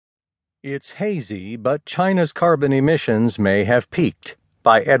It's hazy, but China's carbon emissions may have peaked,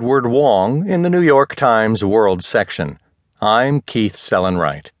 by Edward Wong in the New York Times World section. I'm Keith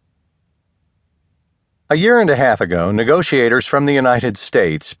Sellenwright. A year and a half ago, negotiators from the United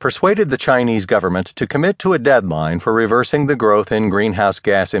States persuaded the Chinese government to commit to a deadline for reversing the growth in greenhouse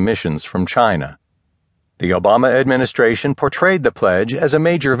gas emissions from China. The Obama administration portrayed the pledge as a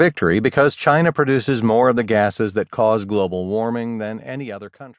major victory because China produces more of the gases that cause global warming than any other country.